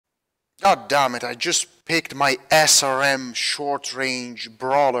God damn it, I just picked my SRM short-range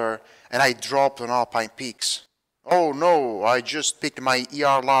brawler and I dropped on Alpine Peaks. Oh no, I just picked my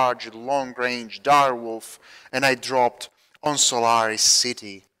ER large long-range direwolf and I dropped on Solaris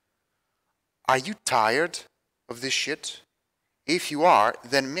City. Are you tired of this shit? If you are,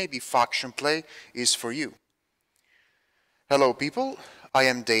 then maybe faction play is for you. Hello people, I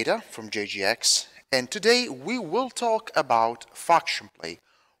am Data from JGX, and today we will talk about faction play,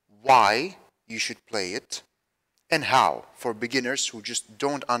 why you should play it, and how for beginners who just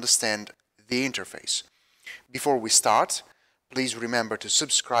don't understand the interface. Before we start, please remember to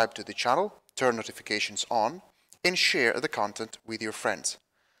subscribe to the channel, turn notifications on, and share the content with your friends.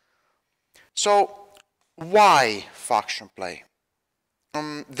 So, why faction play?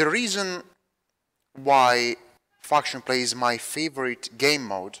 The reason why faction play is my favorite game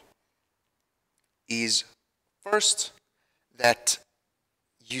mode is first that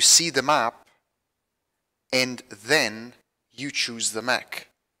you see the map and then you choose the mech.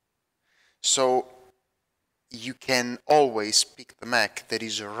 So you can always pick the mech that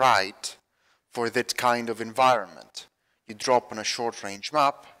is right for that kind of environment. You drop on a short range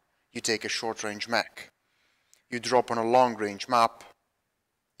map, you take a short range mech. You drop on a long range map,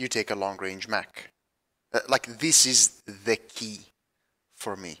 you take a long range mech. Like, this is the key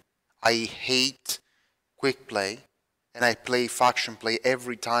for me. I hate quick play, and I play faction play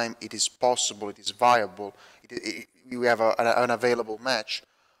every time it is possible, it is viable, you have an available match,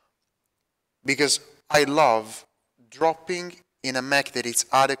 because I love dropping in a mech that is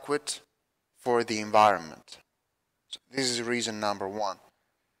adequate for the environment. So this is reason number one.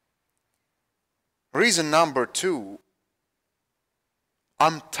 Reason number two,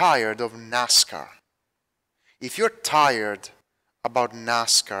 I'm tired of NASCAR. If you're tired about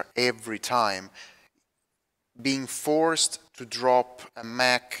NASCAR every time, being forced to drop a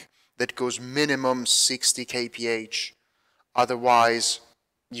mech that goes minimum 60 kph, otherwise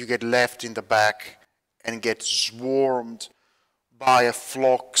you get left in the back and get swarmed by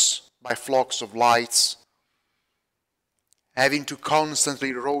flocks of lights, having to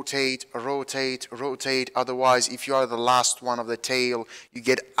constantly rotate, otherwise if you are the last one of the tail, you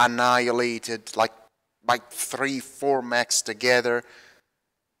get annihilated like 3-4 mechs together,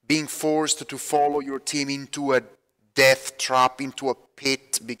 being forced to follow your team into a death trap, into a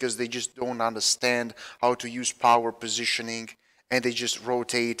pit, because they just don't understand how to use power positioning, and they just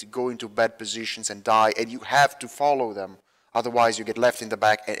rotate, go into bad positions and die, and you have to follow them, otherwise you get left in the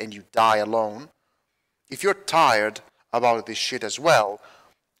back and you die alone. If you're tired about this shit as well,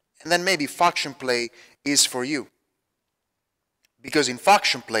 and then maybe faction play is for you. Because in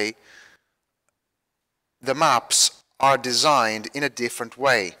faction play, the maps are designed in a different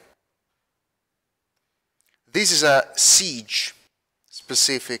way. This is a siege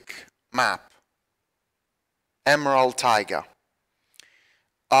specific map, Emerald Taiga.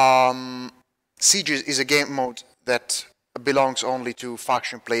 Siege is a game mode that belongs only to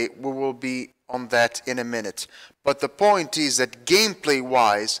faction play. We will be on that in a minute. But the point is that gameplay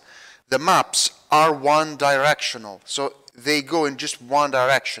wise, the maps are one directional. So they go in just one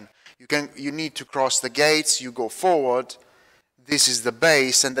direction. You need to cross the gates, you go forward, this is the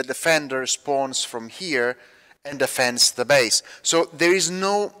base, and the defender spawns from here and defends the base. So there is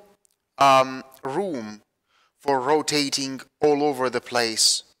no room for rotating all over the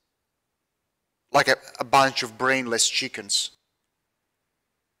place like a bunch of brainless chickens.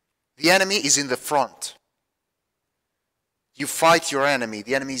 The enemy is in the front. You fight your enemy,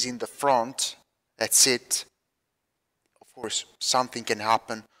 the enemy is in the front, that's it. Of course, something can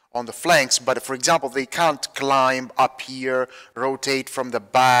happen on the flanks, but for example, they can't climb up here, rotate from the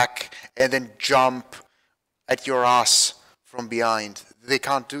back, and then jump at your ass from behind. They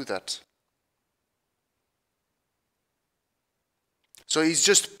can't do that. So it's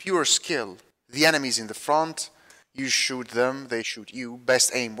just pure skill. The enemy's in the front, you shoot them, they shoot you,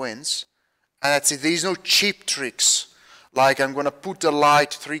 best aim wins, and that's it. There is no cheap tricks. Like, I'm gonna put a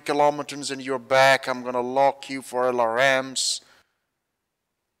light 3 kilometers in your back, I'm gonna lock you for LRMs.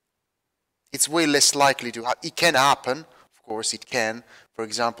 It's way less likely to happen. It can happen, of course it can. For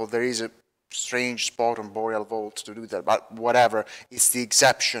example, there is a strange spot on Boreal Vault to do that, but whatever, it's the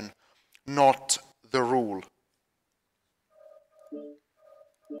exception, not the rule.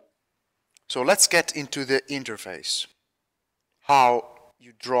 So let's get into the interface, how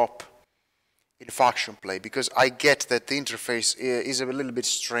you drop in faction play, because I get that the interface is a little bit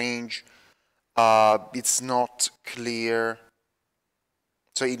strange, it's not clear,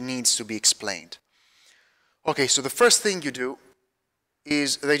 so it needs to be explained. Okay, so the first thing you do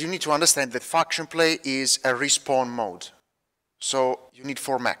is that you need to understand that faction play is a respawn mode. So you need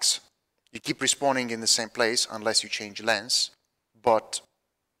 4 mechs. You keep respawning in the same place unless you change lens, but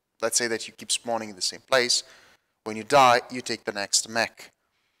let's say that you keep spawning in the same place. When you die, you take the next mech.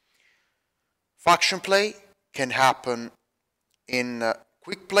 Faction play can happen in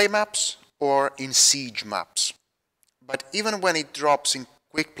quick play maps or in siege maps. But even when it drops in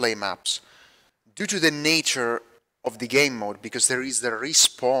quick play maps, due to the nature of the game mode, because there is the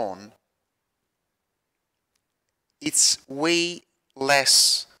respawn, it's way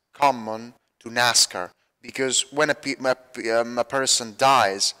less common to NASCAR, because when a person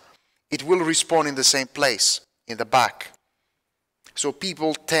dies, it will respawn in the same place, in the back. So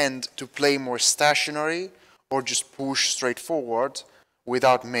people tend to play more stationary or just push straight forward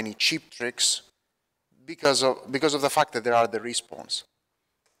without many cheap tricks because of the fact that there are the respawns.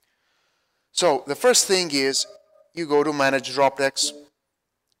 So the first thing is you go to manage drop decks.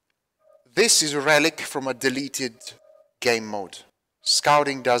 This is a relic from a deleted game mode.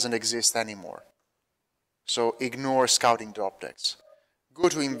 Scouting doesn't exist anymore. So ignore scouting drop decks. Go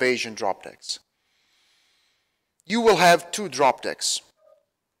to invasion drop decks. You will have 2 drop decks.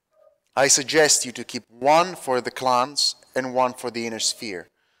 I suggest you to keep one for the clans and one for the inner sphere.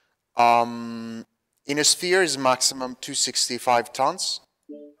 Inner sphere is maximum 265 tons.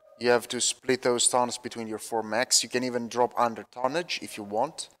 You have to split those tons between your 4 mechs. You can even drop under tonnage if you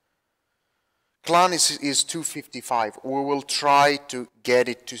want. Clan is 255. We will try to get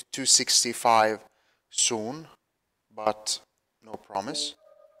it to 265 soon, but no promise.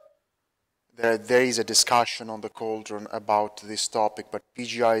 There is a discussion on the Cauldron about this topic, but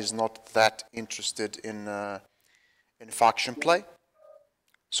PGI is not that interested in faction play.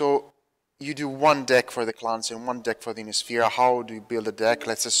 So you do 1 deck for the clans and 1 deck for the inner sphere. How do you build a deck?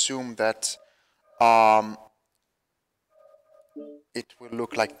 Let's assume that it will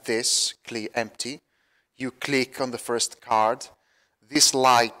look like this, empty. You click on the first card. This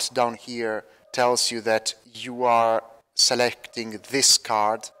light down here tells you that you are selecting this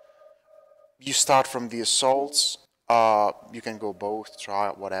card. You start from the assaults. You can go both, try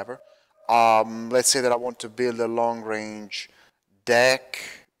whatever. Let's say that I want to build a long range deck,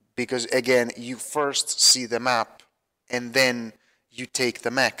 because again, you first see the map and then you take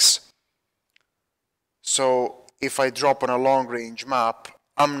the mechs. So if I drop on a long range map,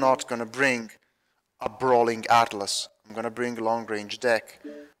 I'm not going to bring a brawling atlas. I'm going to bring a long range deck.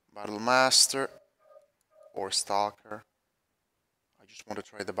 Battle Master or Stalker. I just want to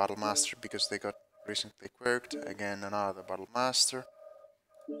try the Battle Master because they got recently quirked. Again, another Battle Master.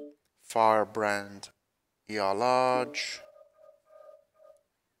 Firebrand, ER Large.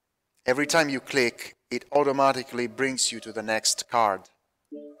 Every time you click, it automatically brings you to the next card.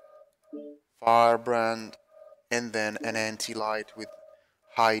 Firebrand, and then an anti-light with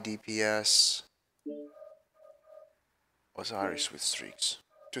high DPS. Osiris with streaks.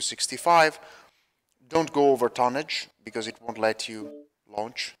 265. Don't go over tonnage, because it won't let you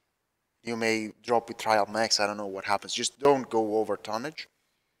launch. You may drop with trial max, I don't know what happens. Just don't go over tonnage.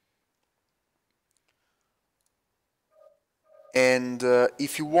 And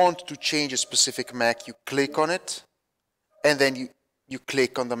if you want to change a specific mech, you click on it, and then you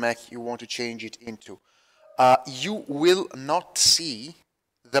click on the mech you want to change it into. You will not see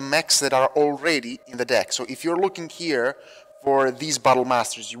the mechs that are already in the deck. So if you're looking here for these Battle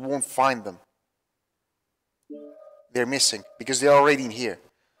Masters, you won't find them. They're missing, because they're already in here.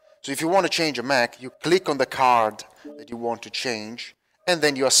 So if you want to change a mech, you click on the card that you want to change, and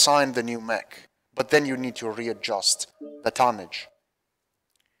then you assign the new mech. But then you need to readjust the tonnage.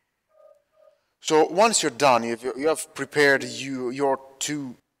 So once you're done, if you have prepared your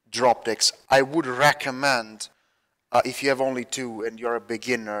 2 drop decks, I would recommend, if you have only 2 and you're a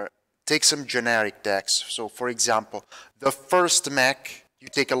beginner, take some generic decks. So for example, the first mech, you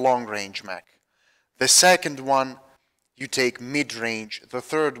take a long range mech. The second one, you take mid-range. The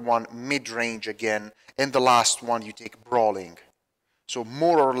third one, mid-range again. And the last one, you take brawling. So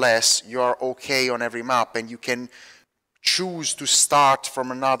more or less, you are okay on every map, and you can choose to start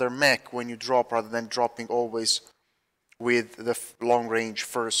from another mech when you drop, rather than dropping always with the long range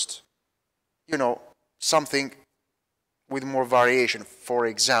first. You know, something with more variation. For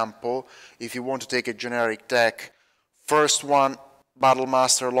example, if you want to take a generic deck, first one, Battle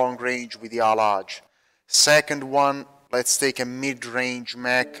Master long range with the Alaj. Second one, let's take a mid-range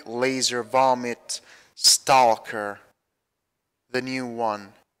mech, Laser Vomit, Stalker. The new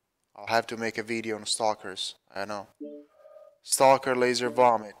one. I'll have to make a video on Stalkers, I know. Stalker, Laser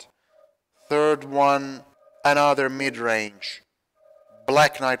Vomit. Third one, another mid-range.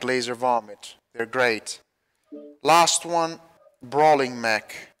 Black Knight, Laser Vomit. They're great. Last one, Brawling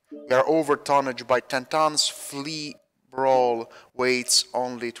Mech. We are over tonnage by 10 tons. Flea brawl, weights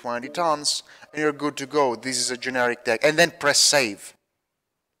only 20 tons, and you're good to go. This is a generic deck. And then press save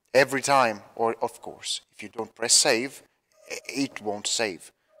every time. Or, of course, if you don't press save, it won't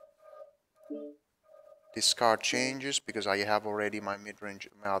save. Discard changes because I have already my mid-range,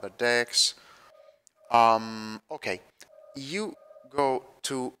 my other decks. Okay, you go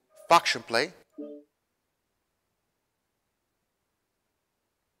to faction play.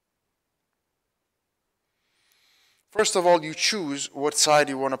 First of all, you choose what side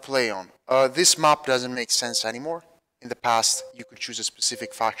you want to play on. This map doesn't make sense anymore. In the past, you could choose a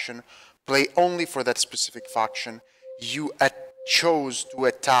specific faction, play only for that specific faction. You chose to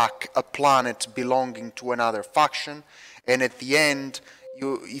attack a planet belonging to another faction, and at the end,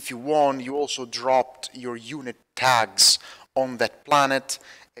 if you won, you also dropped your unit tags on that planet,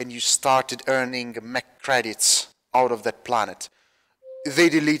 and you started earning mech credits out of that planet. They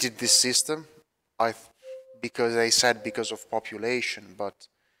deleted this system, because they said because of population, but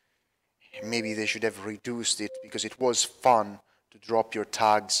maybe they should have reduced it because it was fun to drop your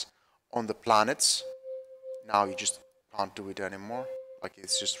tags on the planets. Now you just can't do it anymore. Like,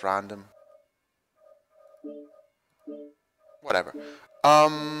 it's just random. Whatever.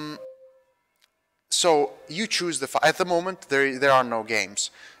 So you choose at the moment there are no games.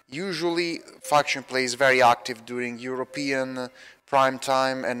 Usually faction play is very active during European prime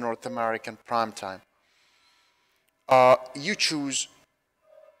time and North American prime time. You choose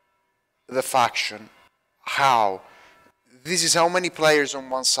the faction. How? This is how many players on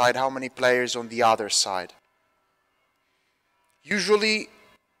one side, how many players on the other side. Usually,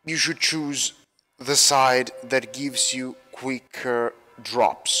 you should choose the side that gives you quicker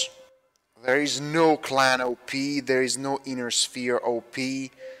drops. There is no clan OP, there is no inner sphere OP.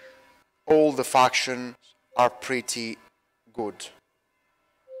 All the factions are pretty good.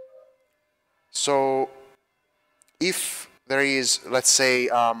 So, if there is, let's say,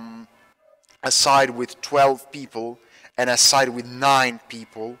 a side with 12 people and a side with 9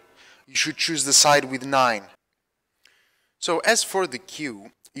 people, you should choose the side with 9. So as for the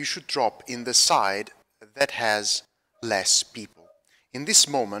queue, you should drop in the side that has less people. In this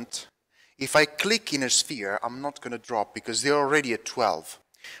moment, if I click Inner Sphere, I'm not going to drop because they're already at 12.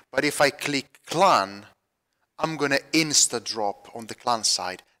 But if I click Clan, I'm going to insta-drop on the Clan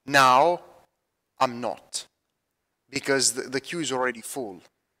side. Now, I'm not, because the queue is already full.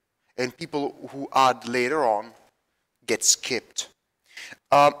 And people who add later on get skipped.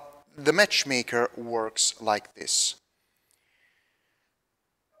 The matchmaker works like this.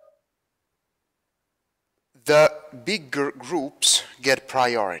 The bigger groups get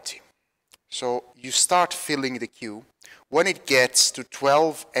priority. So you start filling the queue. When it gets to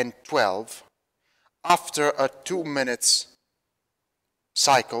 12 and 12, after a 2 minutes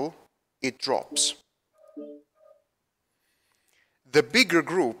cycle, it drops. The bigger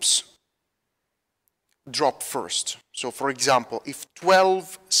groups drop first. So for example, if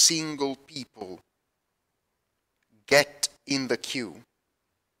 12 single people get in the queue,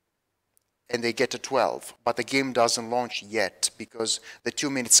 and they get to 12, but the game doesn't launch yet because the 2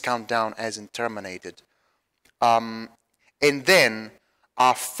 minutes countdown hasn't terminated. And then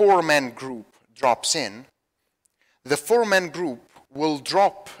a 4-man group drops in. The 4-man group will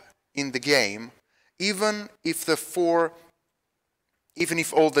drop in the game even if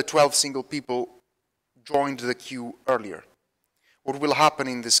all the 12 single people joined the queue earlier. What will happen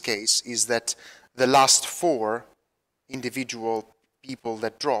in this case is that the last 4 individual people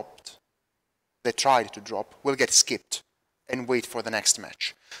that tried to drop, will get skipped and wait for the next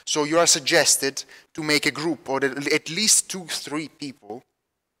match. So you are suggested to make a group or at least 2-3 people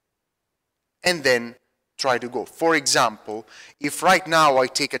and then try to go. For example, if right now I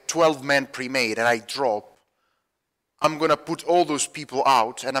take a 12-man pre-made and I drop, I'm going to put all those people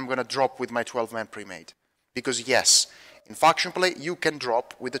out and I'm going to drop with my 12-man pre-made. Because yes, in faction play, you can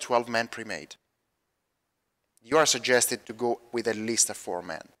drop with a 12-man pre-made. You are suggested to go with at least a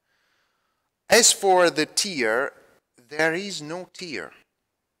 4-man. As for the tier, there is no tier.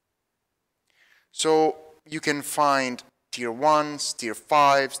 So you can find tier 1s, tier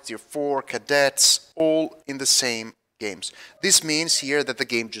 5s, tier 4, cadets, all in the same games. This means here that the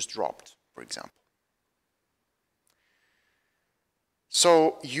game just dropped, for example.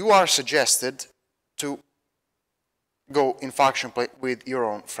 So you are suggested to go in faction play with your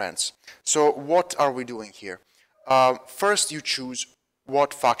own friends. So what are we doing here? First you choose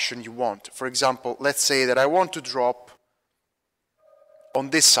what faction you want. For example, let's say that I want to drop on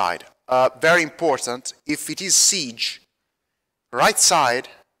this side. Very important, if it is siege, right side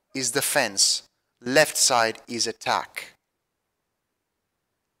is defense, left side is attack.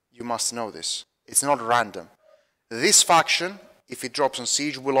 You must know this. It's not random. This faction, if it drops on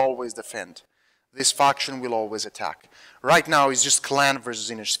siege, will always defend. This faction will always attack. Right now it's just clan versus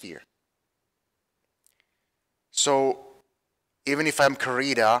inner sphere. So even if I'm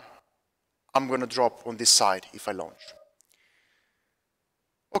Karida, I'm going to drop on this side if I launch.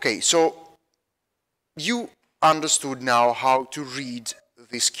 Okay, so you understood now how to read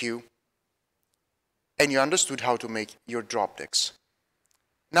this queue, and you understood how to make your drop decks.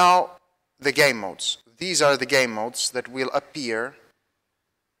 Now, the game modes. These are the game modes that will appear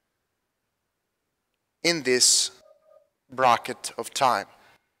in this bracket of time.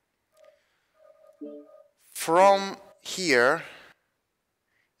 From here,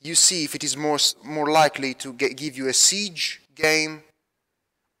 you see if it is more likely to give you a siege game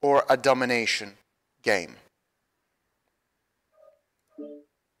or a domination game.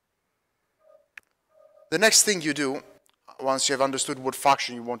 The next thing you do, once you have understood what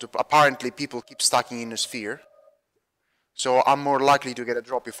faction you want to, apparently people keep stacking in a sphere, so I'm more likely to get a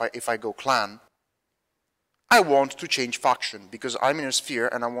drop if I go clan. I want to change faction because I'm in a sphere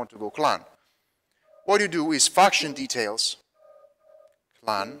and I want to go clan. What you do is faction details,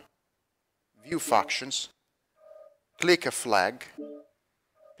 clan, view factions, click a flag,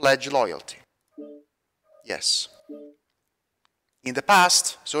 pledge loyalty. Yes. In the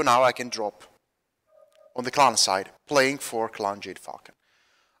past, so now I can drop on the clan side, playing for clan Jade Falcon.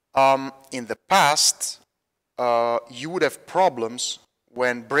 In the past, you would have problems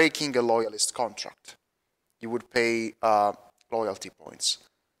when breaking a loyalist contract. You would pay loyalty points.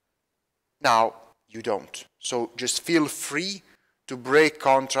 Now, you don't. So just feel free to break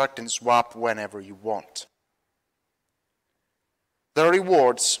contract and swap whenever you want. The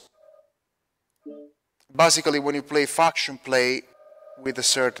rewards, basically when you play faction play with a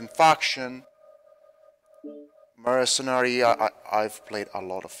certain faction, mercenary, I've played a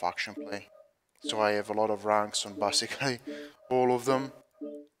lot of faction play, so I have a lot of ranks on basically all of them.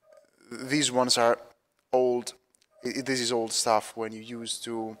 These ones are old, this is old stuff when you used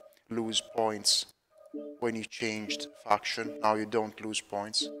to lose points when you changed faction. Now you don't lose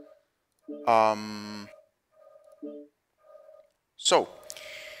points. So,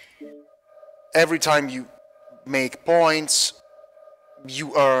 every time you make points,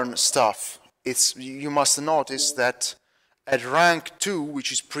 you earn stuff. You must notice that at rank 2,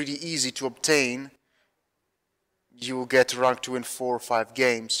 which is pretty easy to obtain, you'll get rank 2 in 4 or 5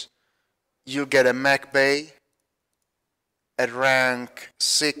 games. You'll get a mech bay. At rank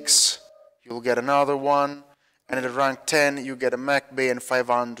 6, you'll get another one. And at rank 10, you get a mech bay and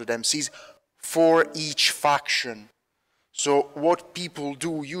 500 MCs for each faction. So what people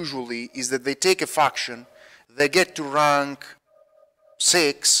do usually is that they take a faction, they get to rank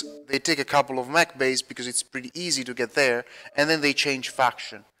 6, they take a couple of mech bays because it's pretty easy to get there, and then they change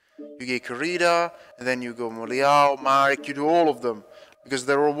faction. You get Karida, and then you go Moliao, Marek, you do all of them, because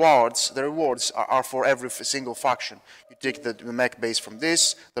the rewards are for every single faction. You take the mech base from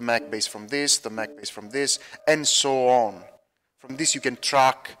this, the mech base from this, the mech base from this, and so on. From this you can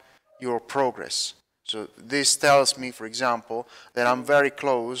track your progress. So this tells me, for example, that I'm very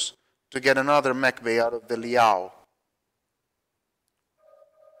close to get another mech bay out of the Liao.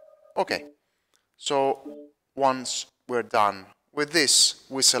 Okay, so once we're done with this,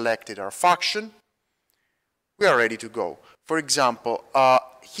 we selected our faction, we are ready to go. For example,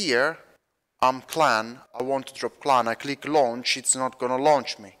 here, I'm clan, I want to drop clan, I click launch, it's not going to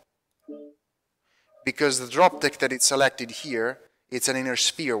launch me. Because the drop deck that it's selected here, it's an inner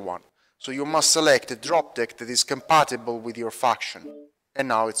sphere one. So you must select a drop deck that is compatible with your faction. And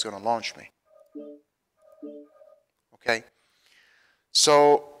now it's going to launch me. Okay?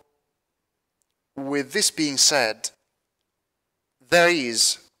 So, with this being said, there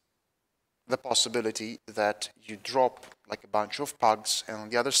is the possibility that you drop like a bunch of pugs and on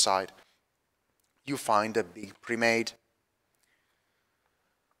the other side you find a big pre-made.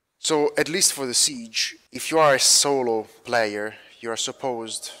 So at least for the siege, if you are a solo player, you are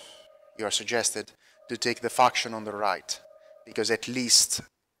suggested to take the faction on the right, because at least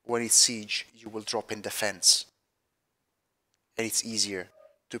when it's siege you will drop in defense and it's easier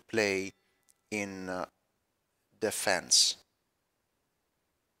to play in defense.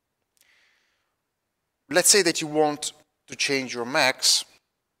 Let's say that you want to change your mechs.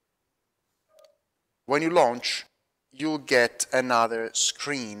 When you launch, you'll get another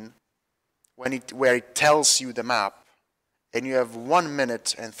screen where it tells you the map, and you have 1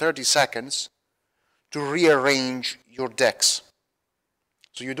 minute and 30 seconds to rearrange your decks.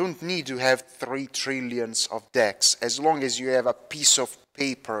 So you don't need to have 3 trillions of decks, as long as you have a piece of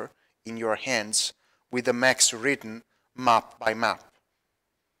paper in your hands with the mechs written map by map.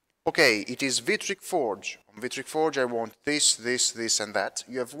 Okay, it is Vitric Forge. On Vitric Forge I want this, this, this and that.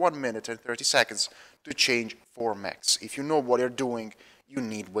 You have 1 minute and 30 seconds to change 4 mechs. If you know what you're doing, you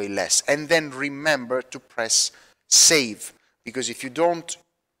need way less. And then remember to press save, because if you don't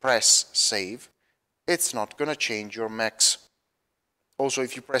press save, it's not gonna change your mechs. Also,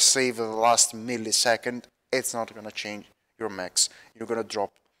 if you press save at the last millisecond, it's not gonna change your mechs. You're gonna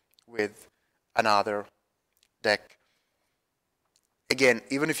drop with another deck. Again,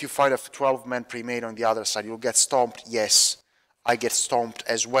 even if you find a 12-man pre-made on the other side, you'll get stomped. Yes, I get stomped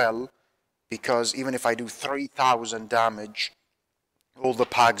as well, because even if I do 3,000 damage, all the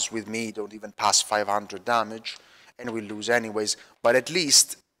pugs with me don't even pass 500 damage, and we lose anyways. But at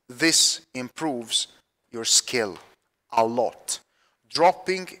least this improves your skill a lot.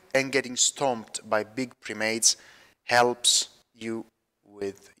 Dropping and getting stomped by big pre-mades helps you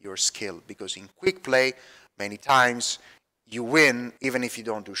with your skill, because in quick play, many times, you win even if you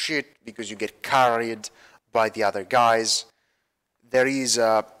don't do shit, because you get carried by the other guys. There is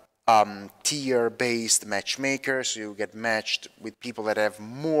a tier-based matchmaker, so you get matched with people that have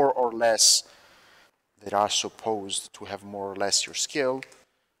more or less, that are supposed to have more or less your skill.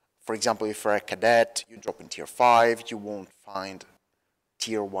 For example, if you're a cadet, you drop in tier 5, you won't find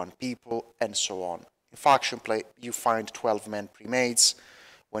tier 1 people, and so on. In faction play, you find 12-man pre-mades,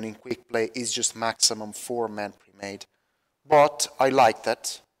 when in quick play, it's just maximum 4-man pre-made. But I like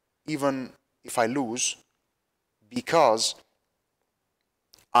that, even if I lose, because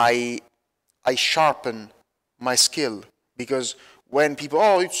I sharpen my skill. Because when people,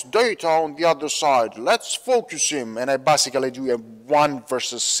 oh, it's data on the other side, let's focus him, and I basically do a 1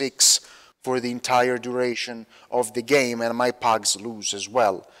 versus 6 for the entire duration of the game, and my pugs lose as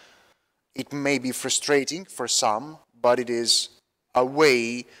well. It may be frustrating for some, but it is a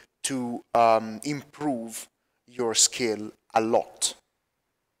way to improve your skill a lot.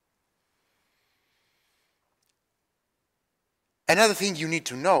 Another thing you need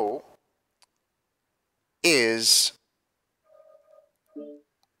to know is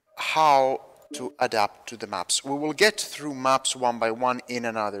how to adapt to the maps. We will get through maps one by one in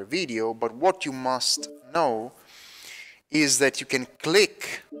another video, but what you must know is that you can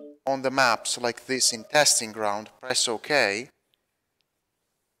click on the maps like this in Testing Ground, press OK,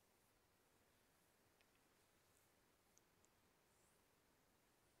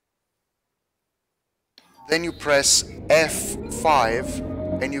 then you press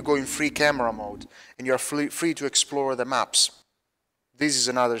F5 and you go in free camera mode, and you're free to explore the maps. This is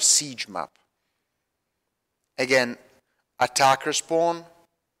another siege map. Again, attacker spawn,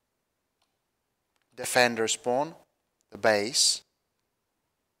 defender spawn, the base,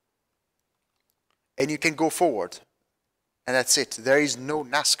 and you can go forward, and that's it. There is no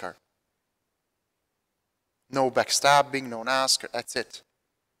NASCAR. No backstabbing, no NASCAR, that's it.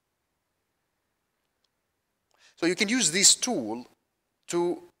 So you can use this tool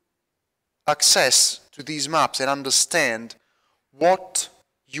to access to these maps and understand what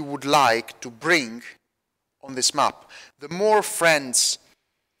you would like to bring on this map. The more friends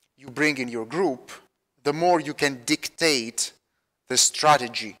you bring in your group, the more you can dictate the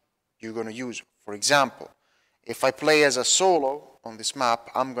strategy you're going to use. For example, if I play as a solo on this map,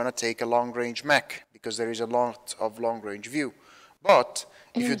 I'm going to take a long-range mech, because there is a lot of long-range view. But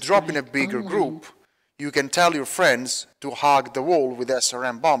if you drop in a bigger group, you can tell your friends to hug the wall with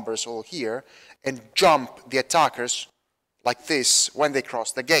SRM bombers all here and jump the attackers like this when they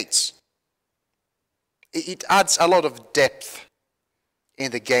cross the gates. It adds a lot of depth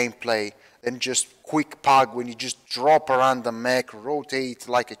in the gameplay than just quick pug when you just drop around the mech, rotate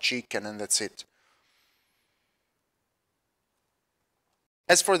like a chicken, and that's it.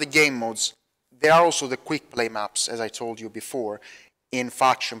 As for the game modes, there are also the quick play maps, as I told you before, in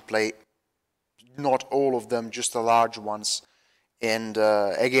faction play. Not all of them, just the large ones. And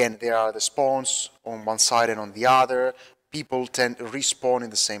again, there are the spawns on one side and on the other. People tend to respawn in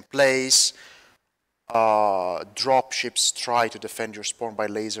the same place. Dropships try to defend your spawn by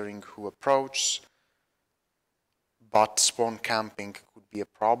lasering who approaches. But spawn camping could be a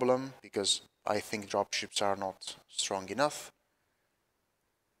problem, because I think dropships are not strong enough.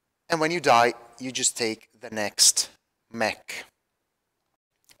 And when you die, you just take the next mech.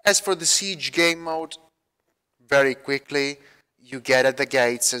 As for the siege game mode, very quickly, you get at the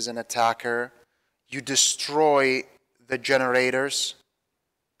gates as an attacker, you destroy the generators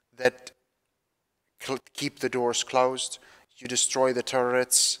that keep the doors closed, you destroy the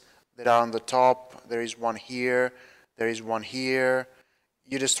turrets that are on the top, there is one here, there is one here,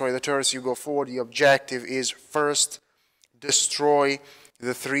 you destroy the turrets, you go forward. The objective is first destroy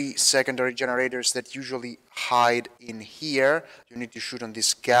the 3 secondary generators that usually hide in here. You need to shoot on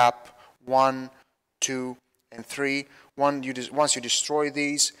this gap, 1, 2, and 3. Once you destroy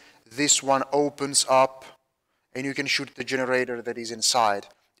these, this one opens up, and you can shoot the generator that is inside.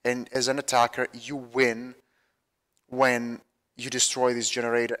 And as an attacker, you win when you destroy this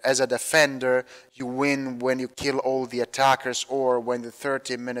generator. As a defender, you win when you kill all the attackers, or when the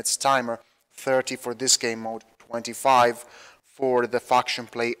 30 minutes timer, 30 for this game mode, 25 for the faction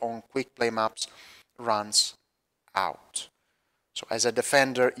play on quick play maps, runs out. So as a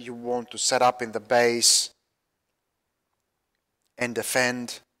defender, you want to set up in the base and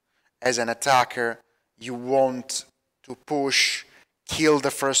defend. As an attacker, you want to push, kill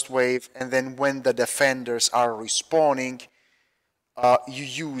the first wave, and then when the defenders are respawning, you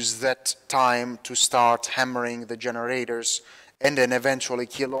use that time to start hammering the generators, and then eventually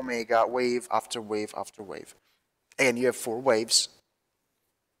kill Omega wave after wave after wave. And you have 4 waves,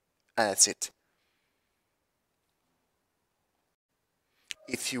 and that's it.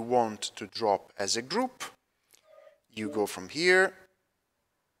 If you want to drop as a group, you go from here,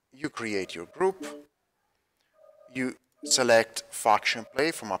 you create your group, you select faction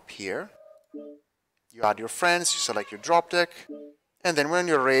play from up here, you add your friends, you select your drop deck, and then when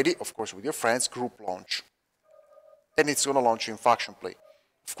you're ready, of course with your friends, group launch. Then it's going to launch you in faction play.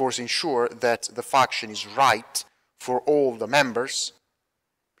 Of course, ensure that the faction is right for all the members,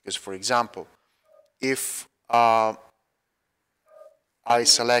 because for example, if I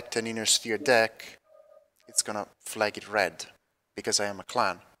select an inner sphere deck, it's going to flag it red, because I am a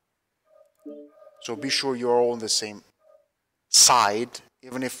clan. So be sure you're all on the same side.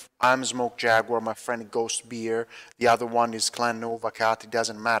 Even if I'm Smoke Jaguar, my friend Ghost Beer, the other one is Clan Nova Cat, it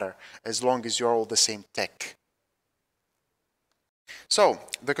doesn't matter, as long as you're all the same tech. So,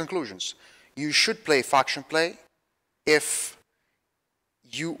 the conclusions. You should play faction play if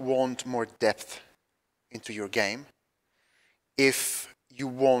you want more depth into your game, if you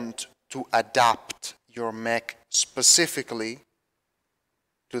want to adapt your mech specifically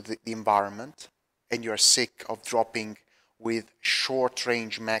to the environment, and you're sick of dropping with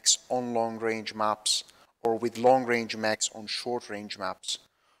short-range mechs on long-range maps, or with long-range mechs on short-range maps,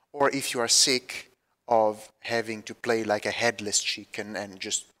 or if you are sick of having to play like a headless chicken and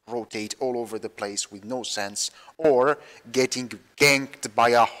just rotate all over the place with no sense, or getting ganked by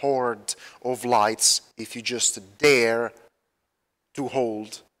a horde of lights if you just dare to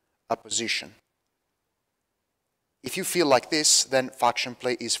hold a position. If you feel like this, then faction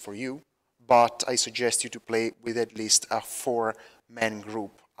play is for you, but I suggest you to play with at least a 4-man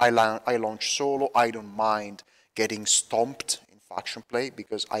group. I launch solo. I don't mind getting stomped in faction play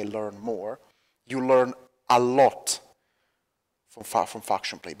because I learn more. You learn a lot from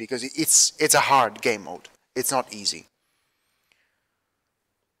faction play because it's a hard game mode. It's not easy.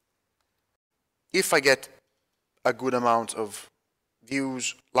 If I get a good amount of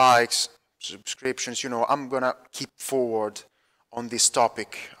views, likes, subscriptions, you know, I'm gonna keep forward on this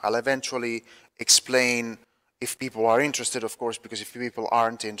topic. I'll eventually explain if people are interested, of course, because if people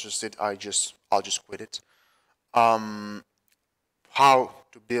aren't interested, I'll just quit it. How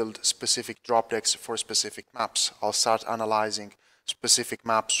to build specific drop decks for specific maps. I'll start analyzing specific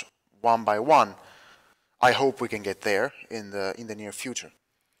maps one by one. I hope we can get there in the near future.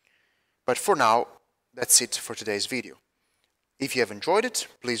 But for now, that's it for today's video. If you have enjoyed it,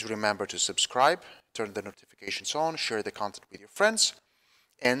 please remember to subscribe, turn the notifications on, share the content with your friends,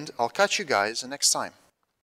 and I'll catch you guys next time.